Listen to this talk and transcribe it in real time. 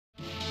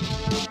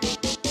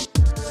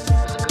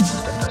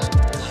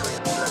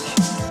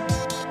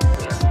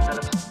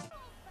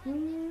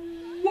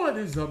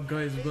is up,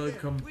 guys?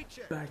 Welcome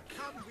back.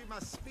 Come, we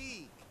must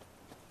speak.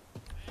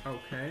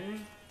 Okay.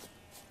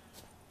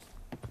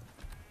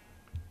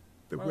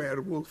 The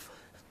werewolf.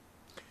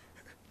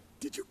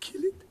 Did you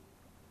kill it?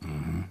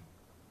 Mm-hmm.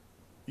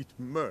 It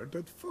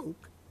murdered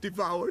folk,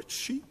 devoured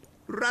sheep,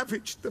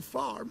 ravaged the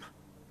farm.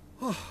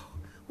 Oh,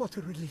 what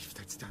a relief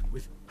that's done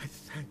with. I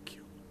thank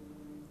you.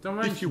 Don't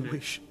If you mention it.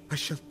 wish, I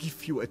shall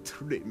give you a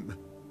trim.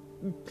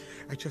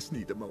 I just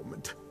need a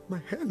moment. My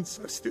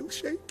hands are still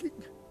shaking.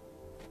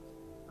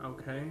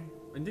 Okay.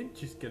 I did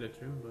just get a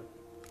trim, but...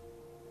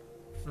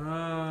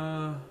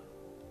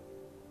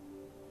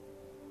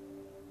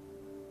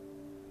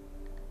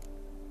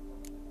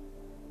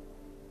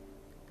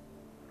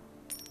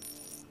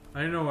 I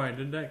don't know why I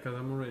did that, because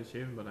I'm already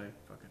shaven, but I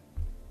fucking...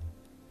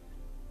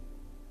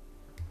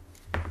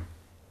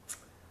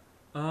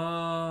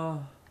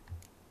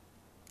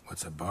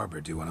 What's a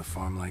barber do on a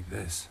farm like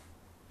this?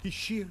 He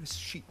shears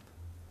sheep,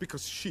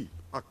 because sheep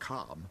are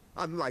calm,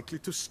 unlikely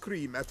to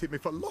scream at him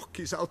if a lock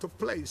is out of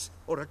place,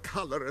 or a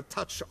color a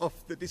touch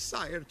off the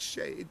desired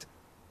shade.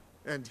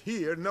 And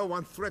here, no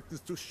one threatens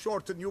to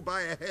shorten you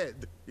by a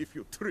head if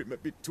you trim a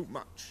bit too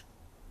much.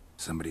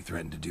 Somebody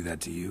threatened to do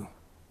that to you?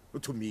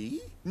 To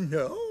me?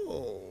 No,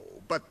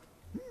 but,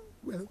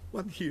 well,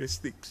 one hears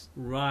things.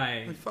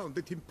 Right. I found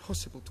it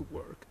impossible to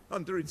work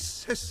under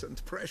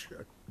incessant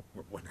pressure.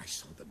 When I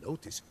saw the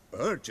notice,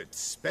 urgent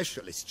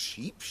specialist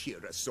sheep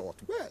shearer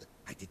sort, well,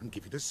 I didn't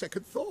give it a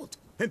second thought.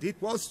 And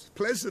it was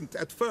pleasant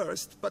at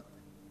first, but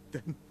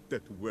then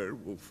that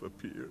werewolf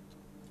appeared.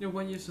 Yeah,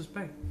 what you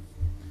suspect?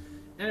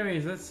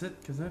 Anyways, that's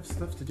it, because I have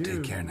stuff to do.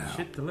 Take care now.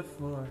 Shit to live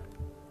for.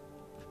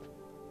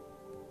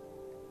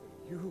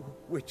 You,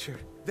 Witcher,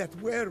 that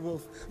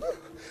werewolf,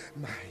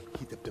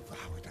 he'd have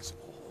devoured us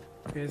all.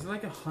 Okay, it's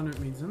like 100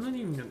 meters. I'm not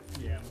even gonna...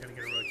 Yeah, I'm gonna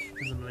get a roach,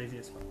 because I'm lazy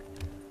as fuck.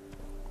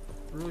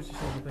 Roach is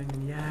all the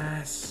banging.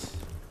 Yes!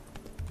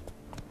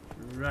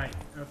 Right,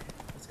 okay,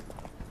 let's go.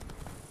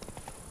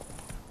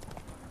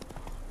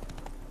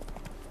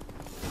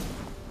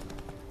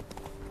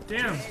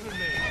 Damn!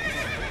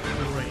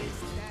 Great.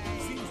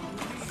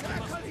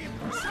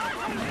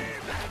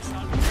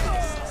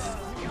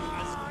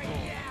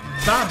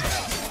 Bam!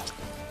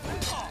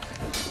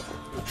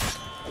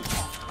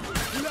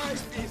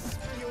 Life is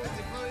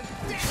beautiful,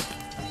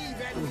 death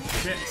even. Oh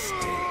shit.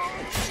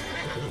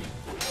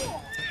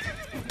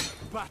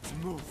 But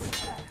move.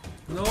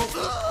 Nope.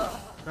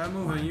 Bad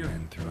move on you.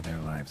 Men throw their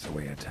lives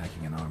away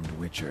attacking an armed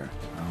witcher.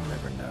 I'll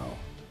never know.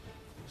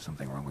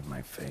 Something wrong with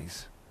my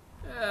face?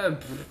 I'm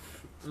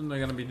not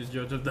gonna be the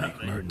judge of that,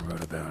 Like Merton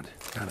wrote about.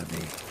 Gotta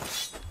be.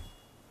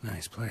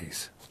 Nice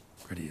place.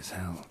 Pretty as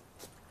hell.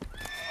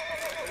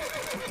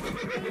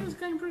 It's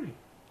kind of pretty.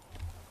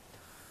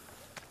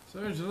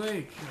 Surge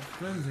Lake,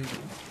 cleansing.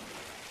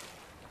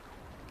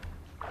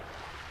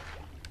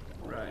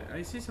 Right,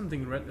 I see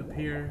something red up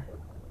here,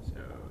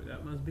 so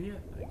that must be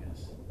it, I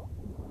guess.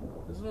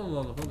 There's a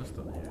lot of other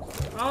stuff here.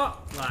 Oh,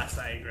 last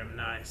diagram,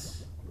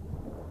 nice.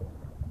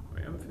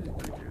 Wait, I'm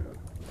physically good.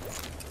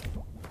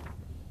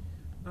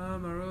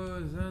 My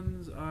rose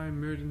ends. I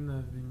murdered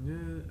have been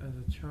dead as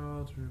a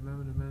child to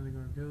remember the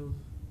Manticore Guild.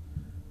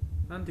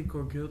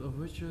 Manticore Guild of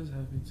Witches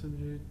have been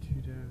subject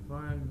to their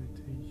vile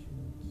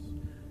mutations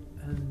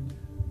and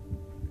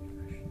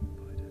repression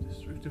by the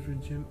destructive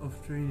regime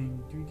of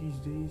training. Due these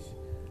days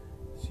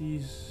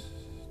cease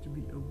to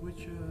be a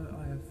witcher,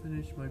 I have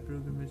finished my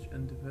pilgrimage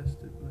and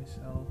divested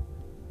myself.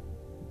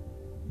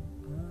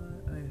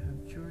 I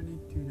have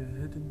journeyed to the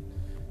hidden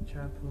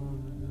chapel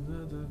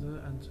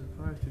and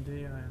survived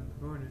today. I am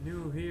born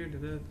anew here,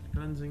 the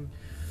cleansing.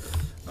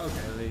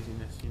 Okay,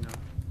 laziness, you know.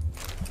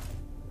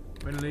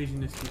 When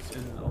laziness gets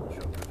in, I'll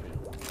show you.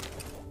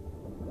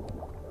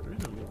 There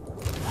is a loop.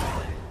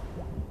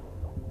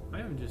 I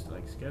am just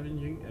like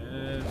scavenging.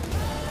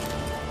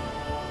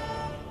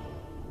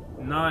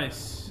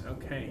 Nice.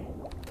 Okay.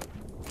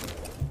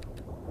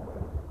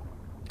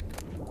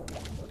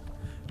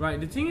 Right.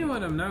 The thing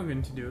what I'm now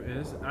going to do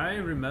is I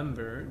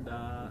remember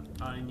that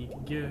I need to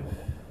give.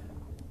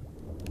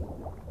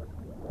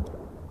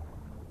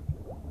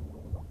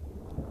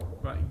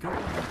 Right. Go.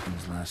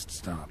 His last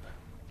stop.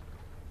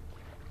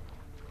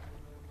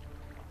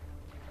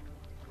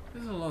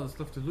 There's a lot of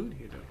stuff to loot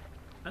here though.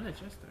 And a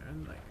chest there,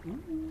 and like,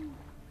 ooh.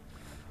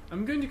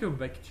 I'm going to go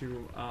back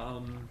to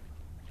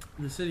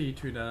the city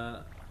to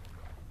the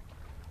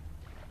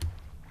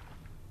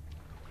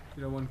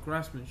one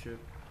craftsmanship.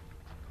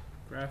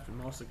 Crafted,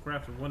 master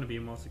crafted, want to be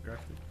a master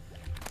crafted.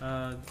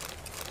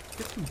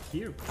 Get some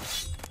gear.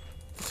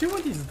 See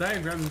what these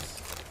diagrams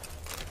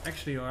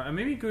actually are. And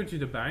maybe go to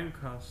the bank,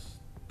 cause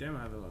damn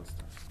I have a lot of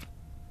stuff.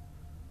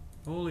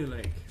 Holy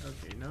lake.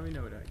 Okay, now we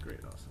know that.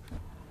 Great, awesome.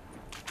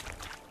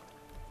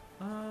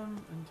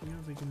 Anything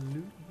else I can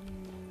loot?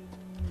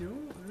 No,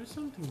 there is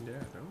something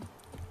there though.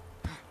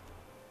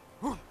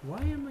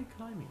 Why am I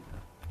climbing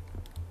that?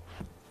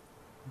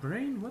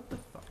 Brain, what the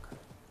fuck?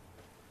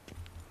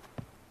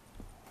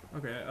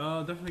 Okay,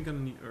 definitely gonna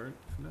need earth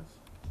for this.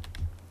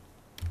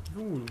 If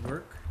it would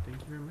work, thank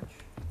you very much.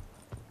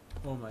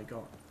 Oh my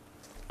god.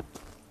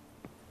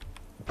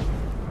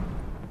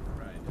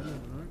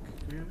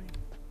 really?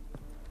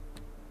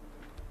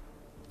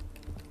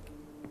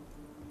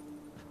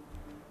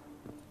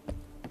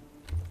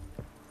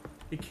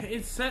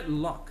 It said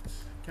locked.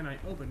 Can I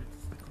open it?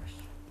 Is the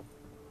question.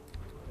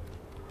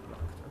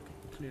 Locked. Okay,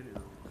 clearly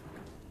locked.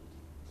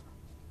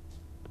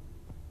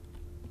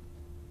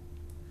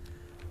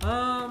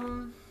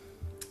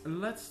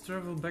 Let's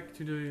travel back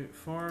to the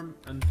farm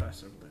and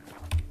fast over there.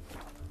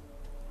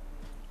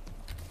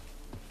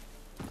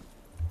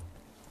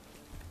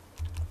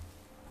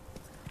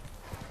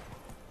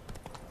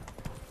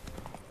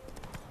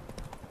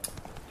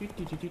 Don't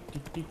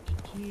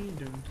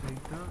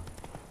take that.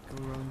 Go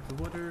around the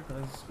water,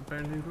 because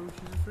apparently Roach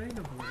is afraid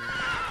of water.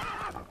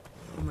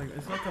 Oh my god,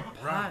 it's like a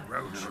plant.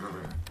 Roach.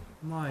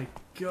 My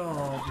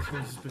god, this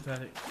place is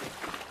pathetic.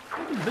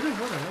 Like a bit of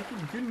water, like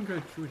you couldn't go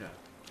through that.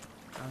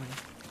 I mean,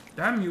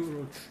 damn you,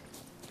 Roach.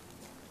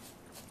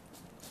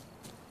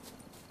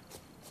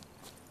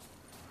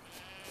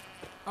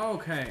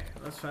 Okay,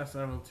 let's fast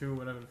travel to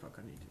whatever the fuck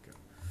I need to go.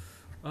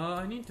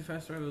 I need to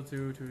fast travel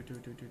to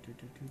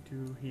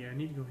here. I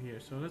need to go here.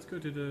 So let's go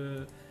to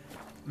the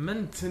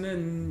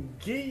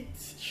maintenance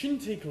gate.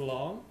 Shouldn't take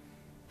long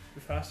to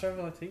fast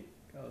travel, I think,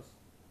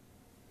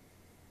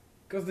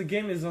 because the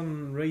game is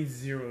on RAID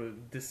 0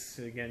 this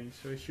again,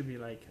 so it should be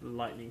like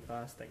lightning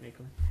fast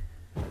technically,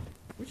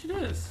 which it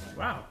is.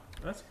 Wow,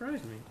 that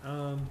surprised me.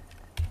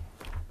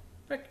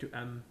 Back to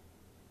M.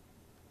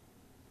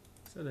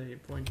 Set a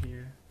point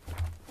here.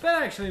 But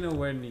I actually know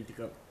where I need to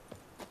go.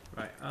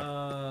 Right.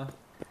 Oh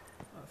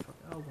fuck,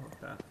 I'll walk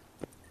that.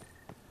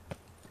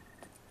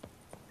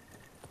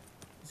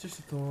 It's just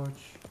a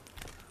torch.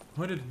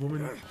 Hooded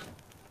woman.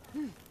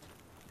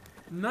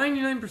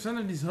 99%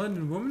 of these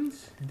hooded women,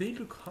 they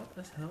look hot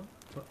as hell,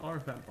 but are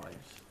vampires.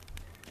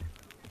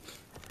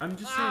 I'm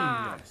just saying,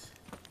 guys.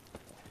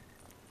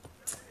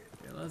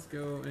 Okay, let's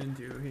go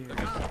into here.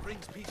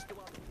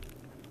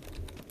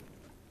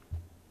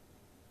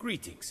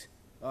 Greetings.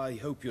 I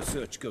hope your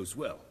search goes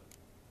well.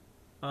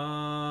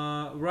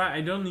 Right,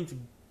 I don't need to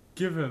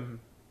give him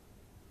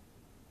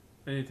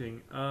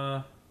anything.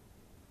 Right,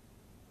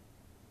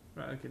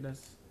 okay,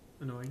 that's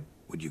annoying.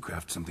 Would you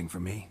craft something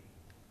for me?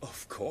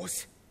 Of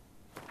course.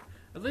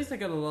 At least I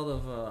got a lot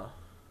of,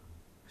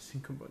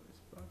 missing components,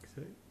 fuck's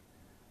sake.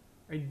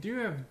 I do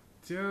have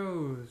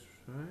those,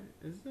 right?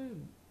 Is there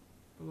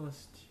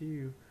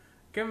 +2?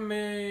 Can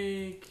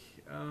make,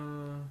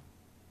 I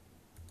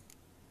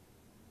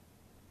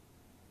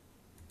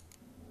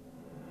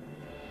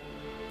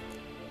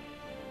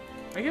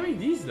can make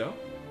these though,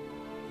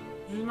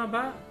 which is not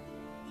bad.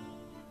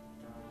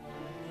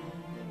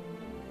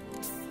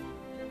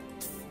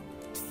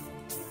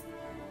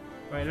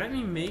 Right, let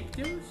me make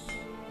those.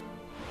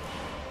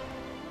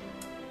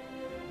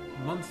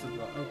 Monster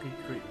block. Okay,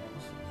 great.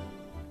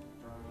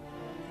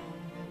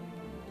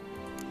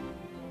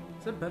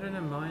 Is that better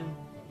than mine?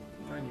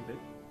 Tiny bit.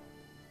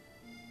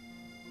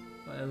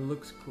 But it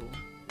looks cool.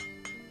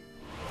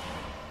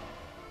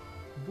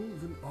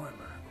 Woven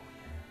armor.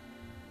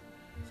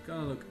 It's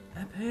gonna look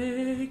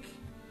epic.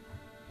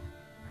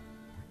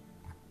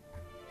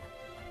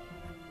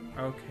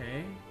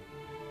 Okay.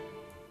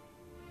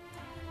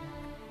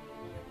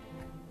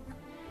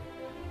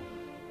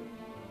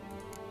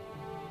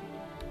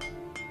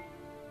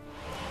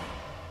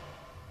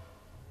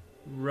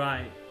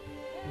 Right.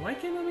 Why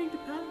can't I make the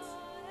pants?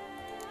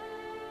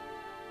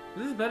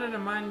 This is better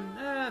than mine.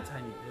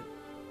 Tiny bit.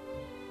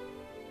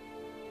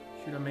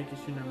 Should I make it?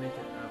 Should I make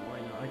it?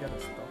 Why not? I got the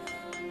stuff.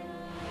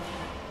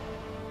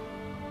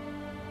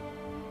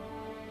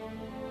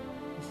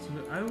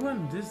 I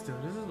want this though.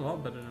 This is a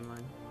lot better than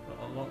mine. But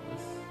a lot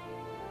less.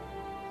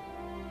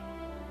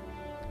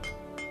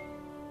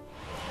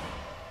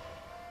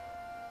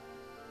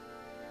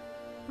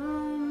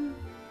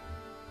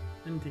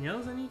 Anything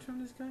else I need from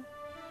this guy?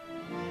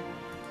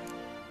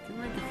 Can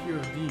make a few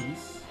of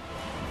these.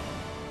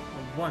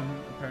 Or one,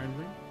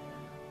 apparently.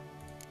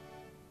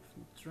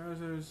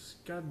 Trousers,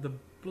 got the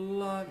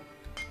blood.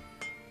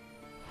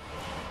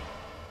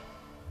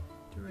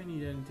 Do I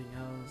need anything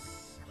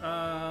else?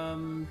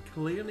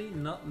 Clearly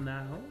not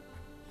now.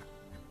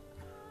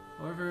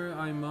 However,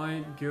 I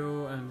might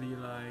go and be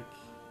like...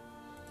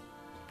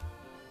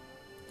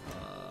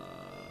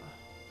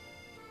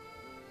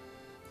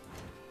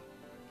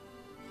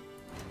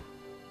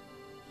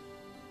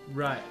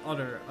 Right,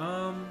 other,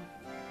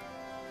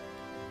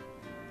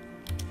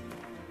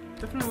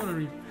 definitely want to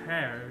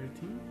repair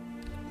everything.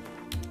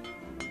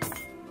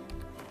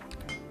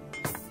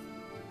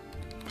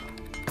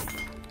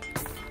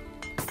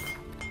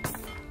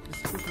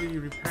 Just quickly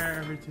repair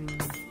everything.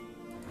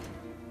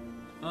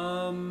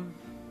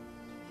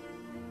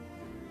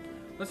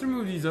 Let's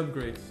remove these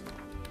upgrades.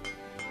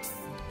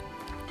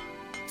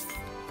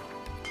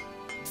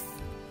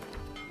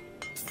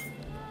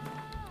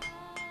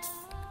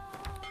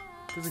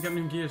 Because I got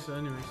new gear, so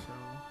anyway, so...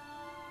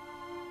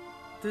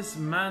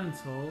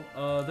 Dismantle,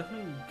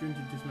 definitely going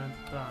to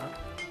dismantle that.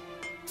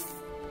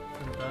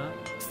 And that.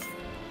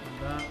 And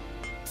that.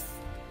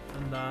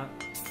 And that.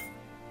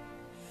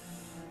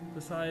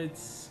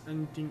 Besides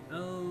anything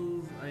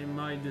else, I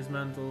might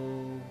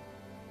dismantle.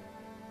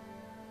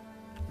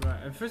 Right,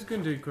 I'm first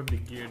going to equip the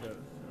gear though.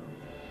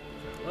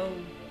 So, farewell.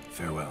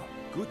 Farewell.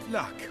 Good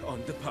luck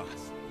on the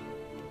path.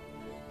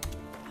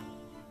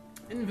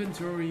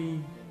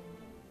 Inventory.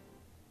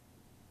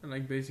 And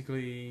like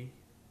basically.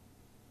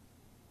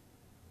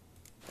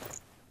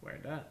 Where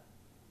that?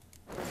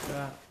 Where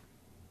that?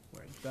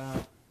 Where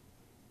that?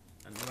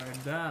 And where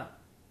that?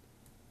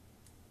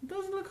 It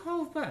doesn't look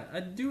half bad. I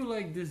do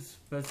like this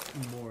vest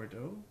more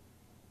though.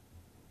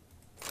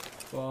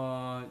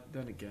 But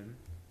then again.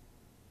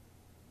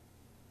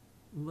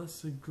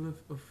 Lesser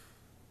glyph of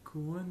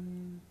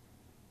Coin.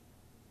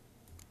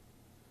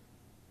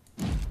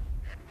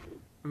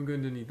 I'm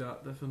going to need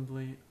that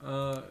definitely.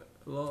 A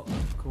lot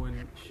of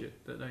coin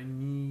shit that I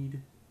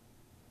need.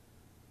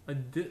 I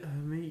did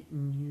make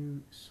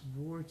new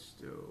swords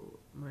though.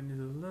 Mine is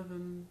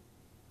 11.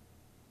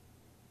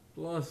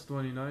 Plus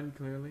 29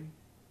 clearly.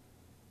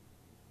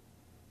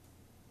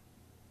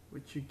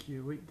 Which you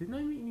gear. Wait, didn't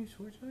I make new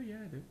swords? Oh yeah,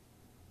 I did.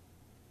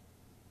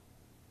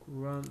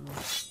 Grunt.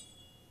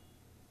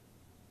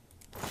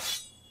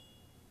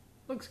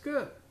 Looks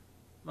good.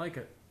 Like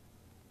it.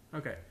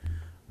 Okay.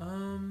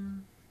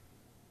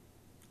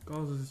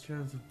 Causes a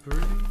chance of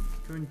burning.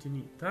 Going to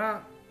need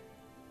that.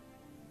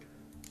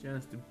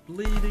 Chance to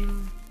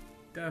bleeding.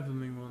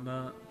 Definitely want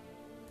that.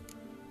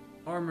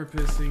 Armor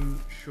piercing,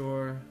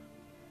 sure.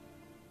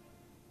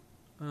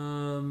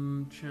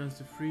 Chance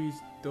to freeze,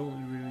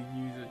 don't really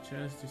use it.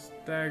 Chance to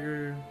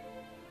stagger.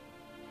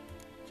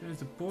 Chance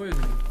to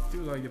poison,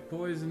 do like the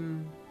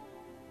poison.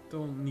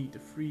 Don't need the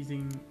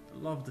freezing.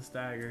 Love the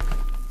stagger.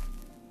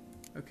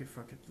 Okay,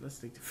 fuck it. Let's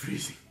take the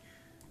freezing.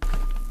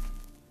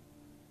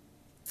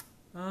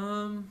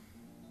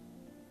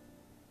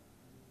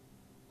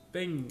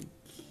 Pink.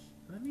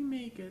 Let me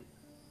make it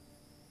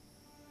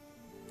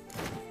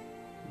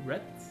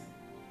red.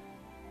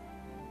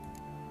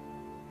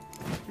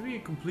 Give me a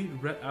complete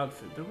red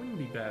outfit. That wouldn't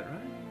be bad,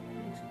 right?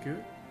 Looks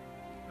good.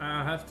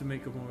 I have to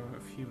make a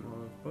few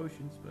more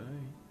potions, but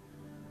hey.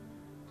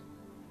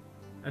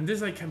 And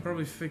this I can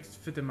probably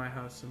fit in my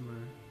house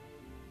somewhere.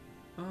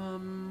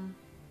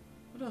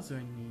 What else do I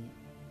need?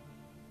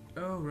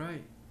 Oh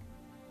right.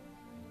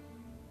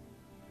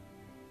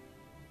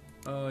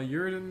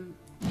 Urdan.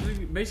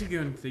 Basically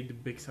going to take the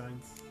big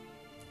signs.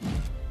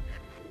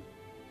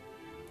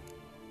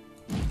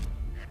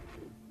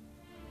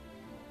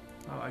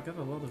 Oh, I got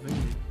a lot of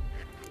energy.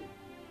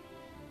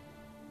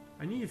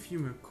 I need a few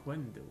more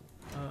Quen though.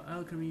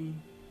 Alchemy.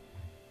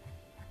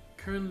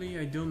 Currently,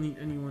 I don't need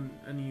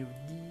any of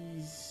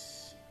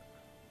these.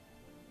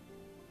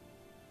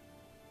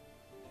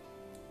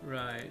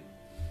 Right.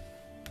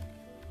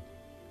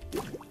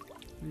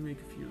 Let me make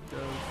a few of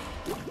those.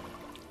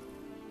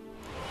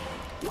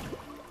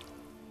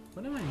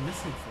 What am I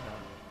missing for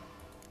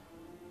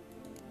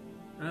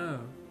that? Oh.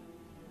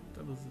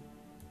 That was a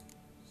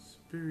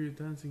superior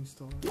dancing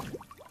star.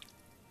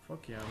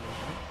 Fuck yeah,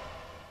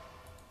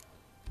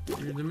 I'm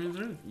gonna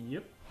do it.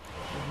 Yep.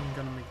 I'm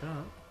gonna make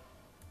that.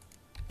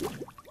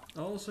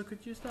 I also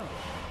could use that.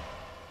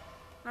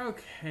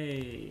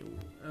 Okay.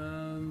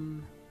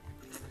 I'm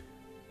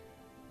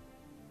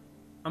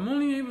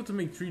only able to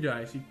make 3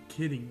 dice. You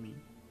kidding me?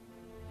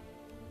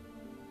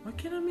 Why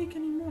can't I make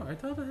any more? I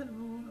thought I had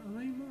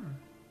way more.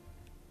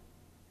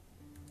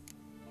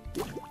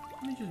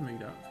 Let me just make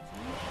that.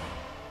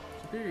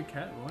 Superior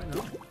cat, why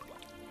not?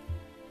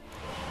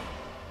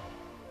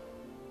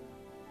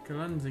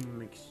 Cleansing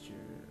mixture.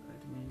 I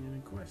didn't need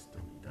any quest,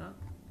 don't need that.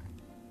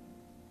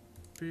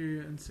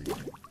 Superior and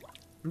secret.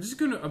 I'm just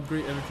gonna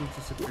upgrade everything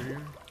to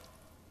superior.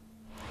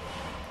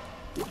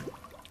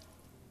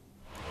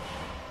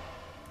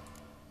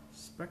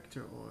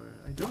 Spectre ore.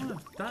 I don't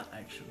have that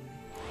actually.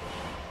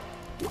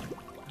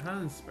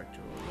 Hand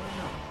spectre ore, why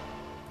not?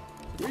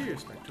 Superior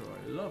spectre ore,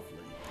 lovely.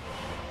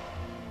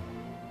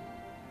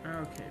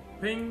 Okay,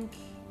 pink.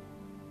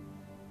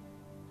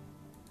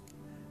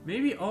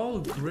 Maybe all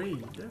grey.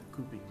 That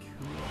could be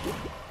cool.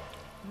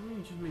 Let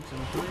me just make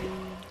some grey.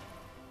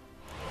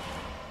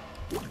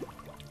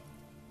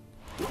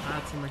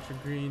 Add some extra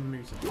green,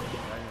 maybe some pink.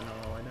 I don't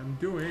know what I'm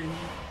doing.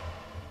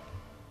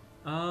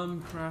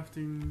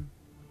 Crafting.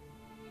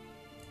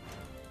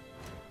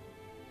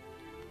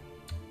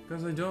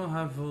 Because I don't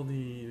have all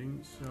the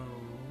things, so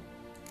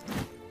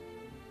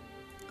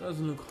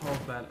doesn't look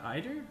half bad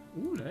either.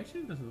 Ooh, that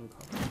actually doesn't look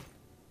half bad.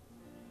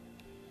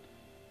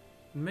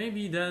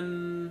 Maybe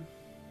then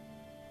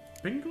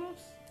pink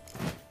gloves?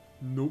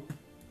 Nope.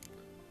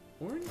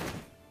 Orange?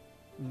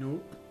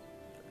 Nope.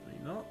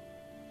 Definitely not.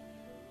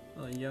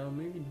 Yellow,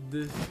 maybe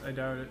this. I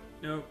doubt it.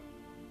 Nope.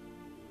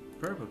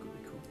 Purple could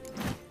be cool.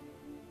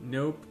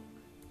 Nope.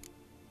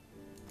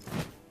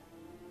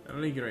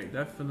 Definitely grey.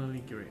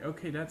 Definitely grey.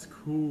 Okay, that's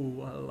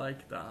cool. I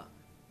like that.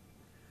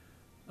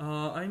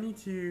 I need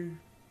to.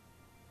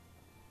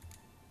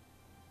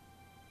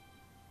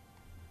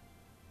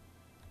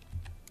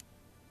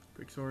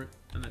 Quick sword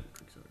and then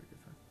quick sword. Okay,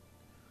 fine.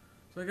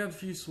 So I got a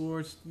few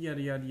swords.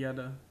 Yada yada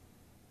yada.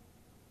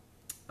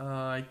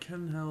 I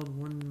can hold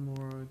one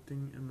more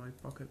thing in my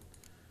pocket.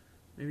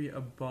 Maybe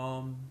a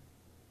bomb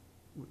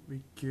would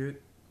be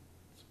good.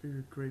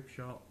 Spirit grape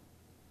shot.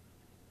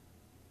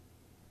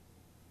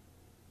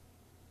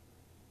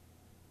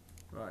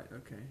 Right,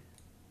 okay.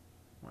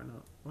 Why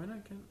not? Why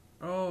not can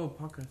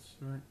pockets,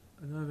 right.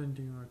 I don't have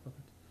anything in my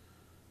pocket.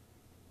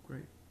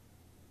 Great.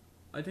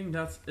 I think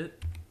that's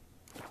it.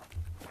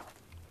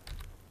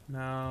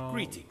 Now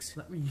Greetings.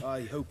 let me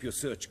I hope your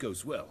search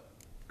goes well.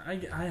 I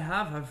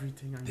have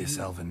everything I This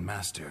need. elven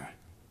master,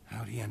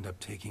 how'd he end up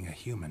taking a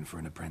human for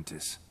an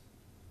apprentice?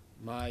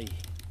 My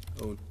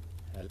own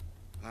hell.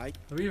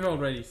 We've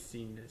already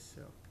seen this,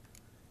 so.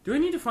 Do I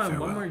need to find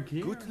one Farewell. more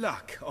gear? Good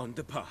luck on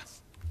the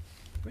path.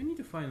 Do I need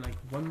to find like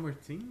one more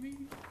thing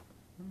maybe?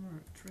 One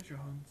more treasure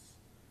hunts.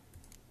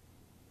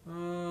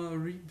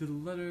 Read the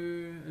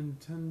letter and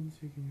tend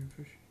taking your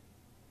fish.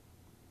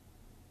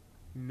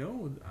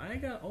 No, I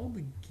got all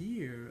the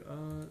gear.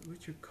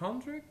 With your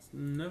contracts?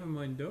 Never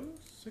mind those.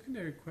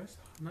 Secondary quest,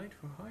 Knight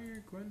for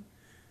Hire, Gwen.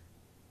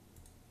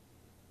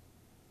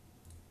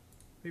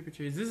 Paper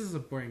chase. This is a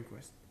boring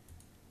quest.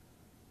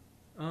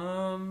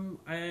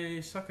 I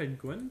suck at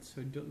Gwen,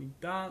 so I don't need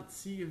that.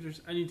 See if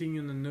there's anything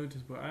in the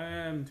notice board. I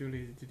am too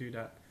lazy to do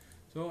that.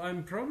 So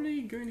I'm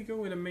probably going to go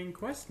with a main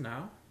quest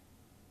now.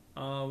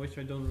 Which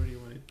I don't really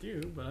want to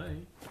do, but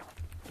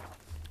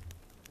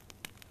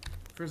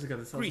first I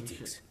gotta sell some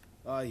Greetings. shit.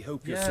 I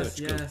hope your Yes,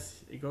 search goes.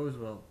 yes, it goes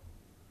well.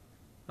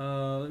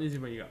 Let me see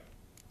what you got.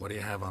 What do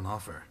you have on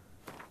offer?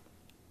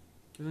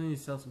 Cause I need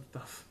to sell some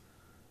stuff.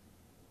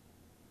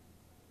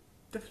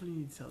 Definitely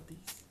need to sell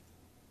these.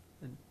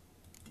 And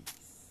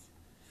these.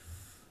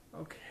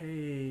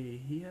 Okay,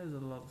 he has a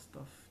lot of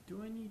stuff.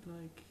 Do I need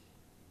like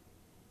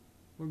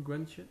more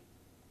Gwen shit?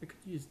 I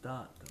could use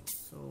that though.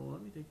 So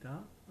let me take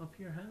that. Up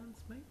your hands,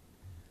 mate.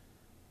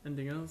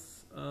 Anything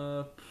else?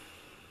 No,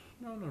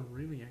 not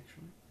really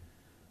actually.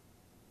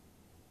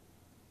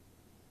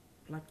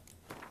 Black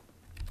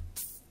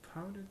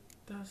powder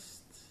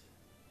dust.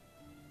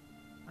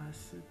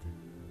 Acid.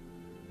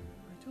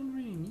 I don't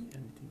really need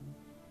anything,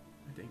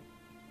 I think.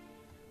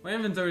 My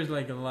inventory is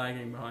like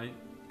lagging behind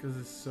because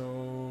it's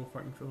so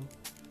fucking full.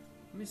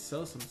 Let me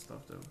sell some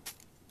stuff though.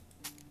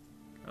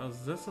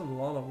 Cause that's a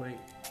lot of weight.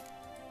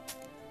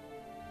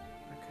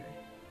 Okay.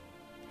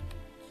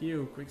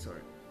 Q, quick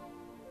sort.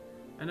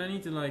 And I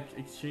need to like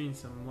exchange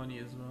some money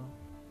as well.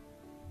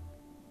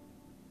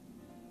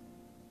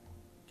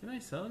 Can I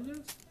sell this?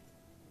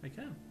 I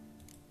can.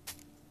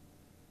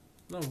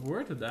 Not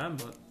worth a damn,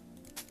 but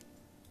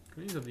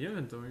can use up the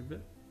inventory a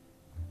bit.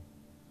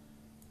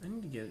 I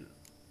need to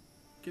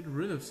get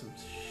rid of some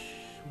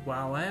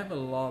wow, I have a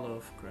lot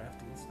of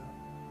crafting stuff.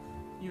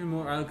 Even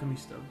more alchemy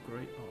stuff.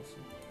 Great,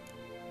 awesome.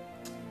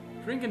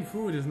 Drink and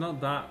food is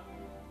not that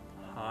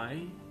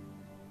high.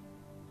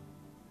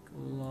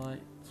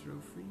 Glide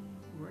trophy.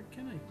 Where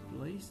can I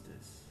place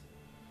this?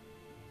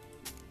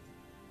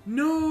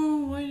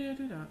 No! Why did I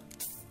do that?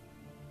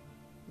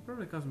 It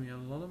probably cost me a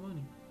lot of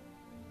money.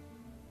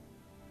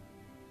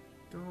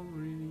 Don't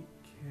really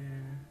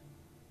care.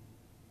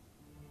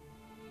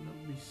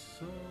 Not be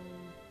so.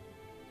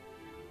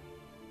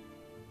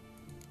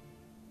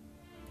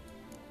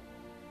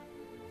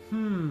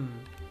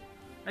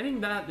 I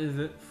think that is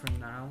it for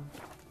now.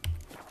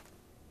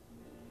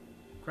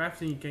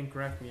 Crafting, you can't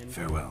craft me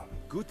anything. Farewell.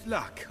 Good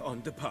luck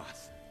on the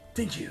path.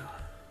 Thank you.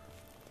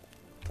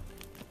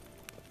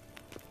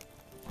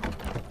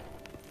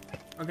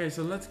 Okay,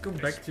 so let's go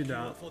back to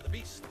that. For the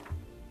beast.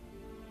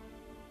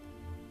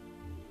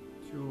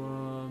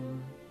 To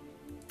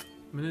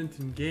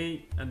Millington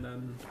Gate and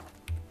then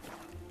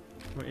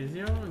where is he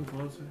and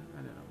closer? I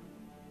don't know.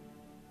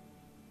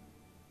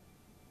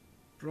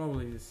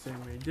 Probably the same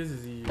way. This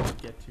is easy to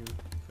get to,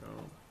 so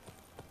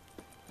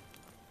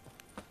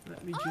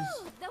let me just.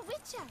 Oh, the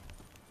Witcher,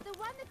 the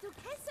one that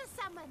Duquesa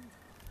summoned.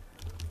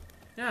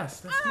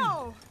 Yes, that's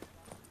me.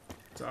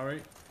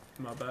 Sorry,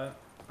 my bad.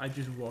 I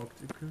just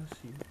walked across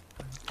you.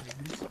 I'm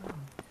terribly sorry.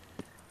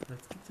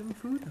 Let's get some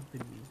food up in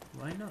me.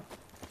 Why not?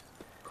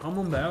 Come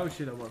on there. Oh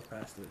shit, I walked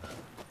past it.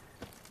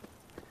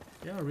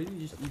 Yeah, really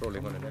just eat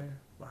Rolling come on on it. there.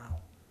 Wow.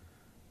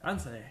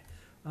 Answer.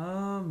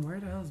 Where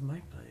the hell's my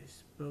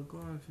place?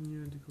 Belgar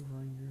Avenue to go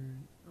find your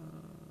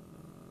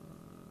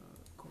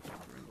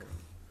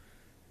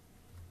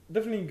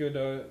definitely go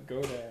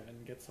there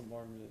and get some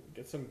armor,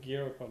 get some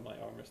gear up on my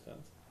armor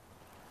stance.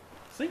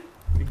 See,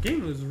 the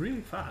game was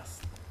really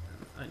fast.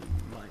 I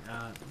might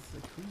add, it's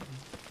like crazy.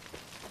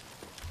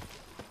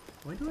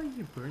 Why do I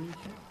keep burning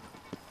shit?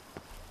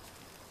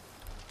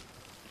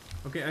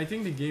 Okay, I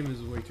think the game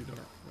is way too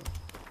dark.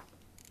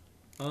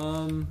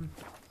 Though.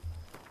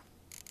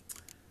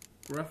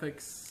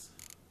 Graphics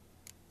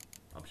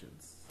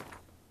options.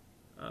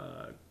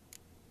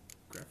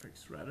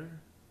 Graphics rather.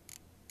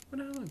 What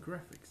the hell are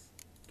graphics?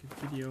 Okay,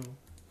 video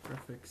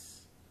graphics.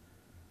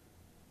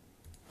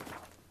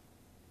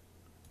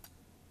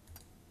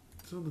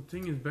 So the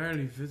thing is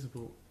barely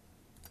visible.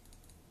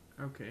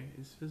 Okay,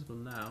 it's visible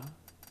now,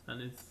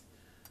 and it's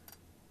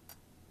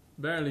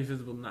barely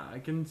visible now. I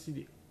can see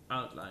the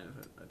outline of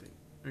it, I think.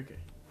 Okay.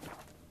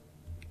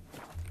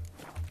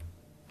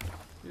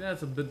 Yeah,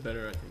 that's a bit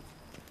better, I think.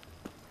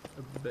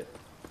 A bit.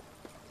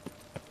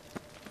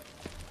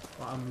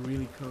 Well, I'm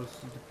really close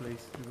to the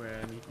place where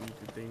I need to eat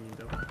the thing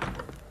though.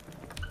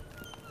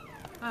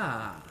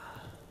 Ah,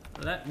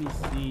 let me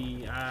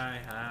see. I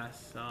have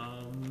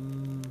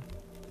some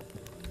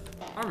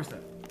armor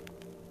set.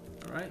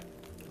 Alright,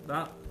 get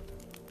that.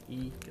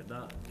 Get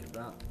that, get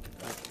that, get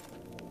that.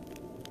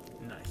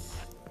 Nice.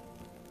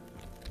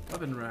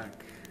 Weapon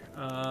rack.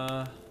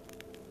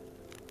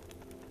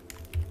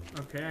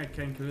 Okay, I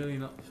can clearly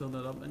not fill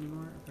that up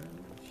anymore,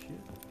 apparently.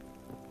 Shit.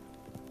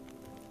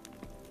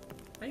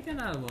 I can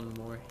add one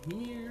more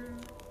here.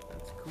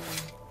 That's cool.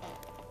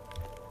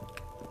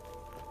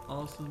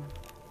 Awesome.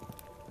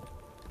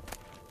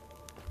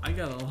 I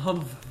got a lot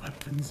of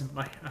weapons in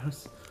my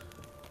house.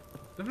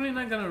 Definitely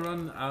not gonna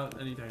run out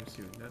anytime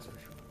soon, that's for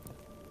sure.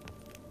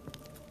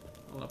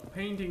 A lot of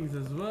paintings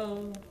as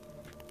well.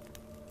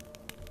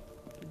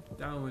 Get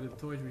down with the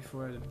torch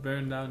before I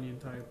burn down the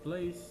entire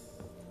place.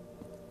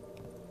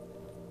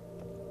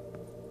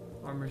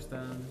 Armor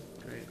stand,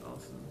 great,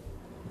 awesome.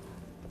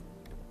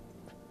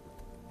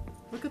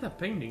 Look at that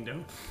painting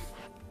though.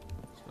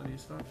 It's funny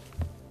as fuck.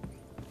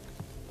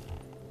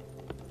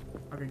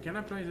 Okay, can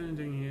I place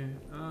anything here?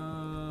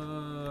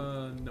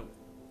 No.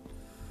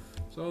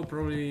 So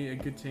probably a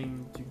good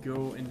thing to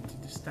go into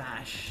the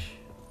stash.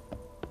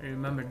 I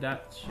remember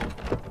that shit.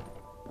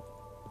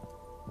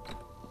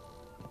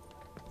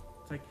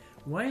 It's like,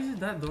 why is it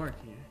that dark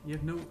here? You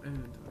have no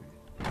inventory.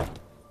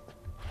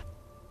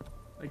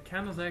 Like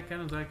candles there,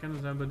 candles there,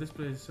 candles there, but this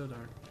place is so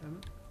dark. Damn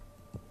it.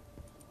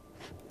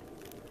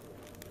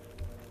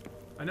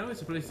 I know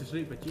it's a place to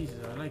sleep, but Jesus,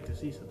 I like to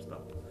see some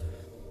stuff.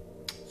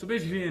 So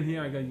basically in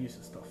here I got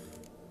useless stuff.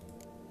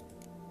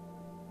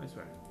 I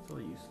swear, it's all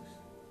useless.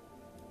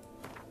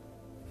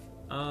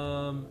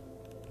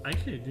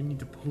 Actually I do need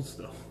the pulse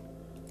though.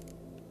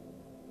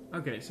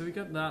 Okay, so we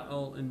got that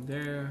all in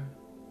there.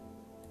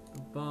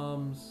 The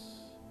bombs.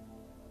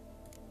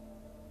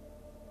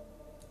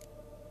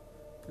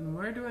 And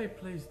where do I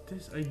place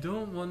this? I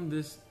don't want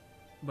this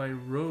by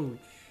roach.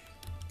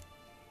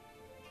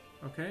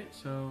 Okay,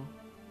 so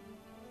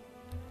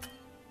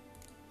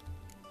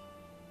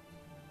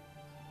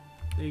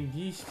take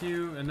these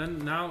two, and then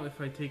now if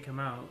I take them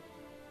out,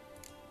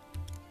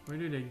 where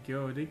do they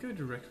go? They go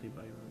directly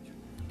by roach.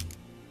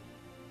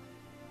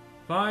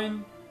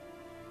 Fine.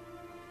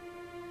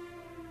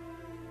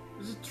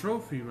 It's a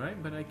trophy,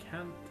 right? But I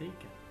can't take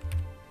it.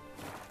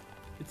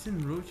 It's in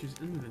Roach's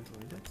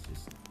inventory. That's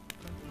just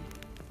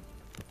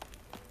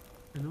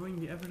annoying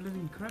the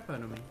ever-living crap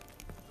out of me.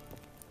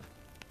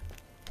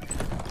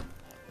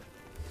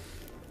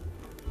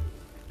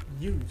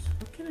 Use.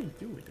 What can I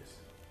do with this?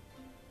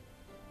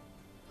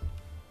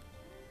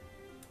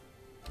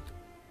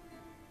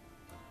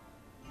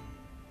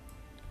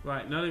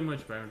 Right, nothing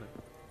much apparently.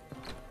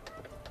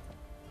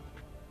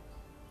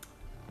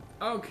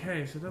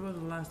 Okay, so that was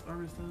the last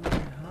armor stand I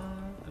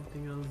had.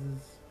 Everything else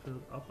is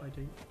filled up, I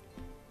think.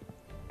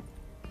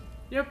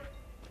 Yep,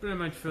 pretty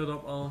much filled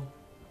up all.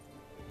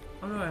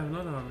 Oh no, I have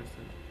another armor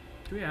stand.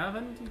 Do we have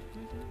anything to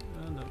place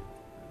here? No.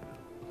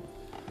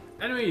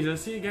 Anyways, I'll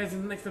see you guys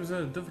in the next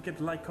episode. Don't forget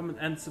to like, comment,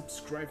 and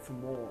subscribe for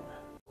more.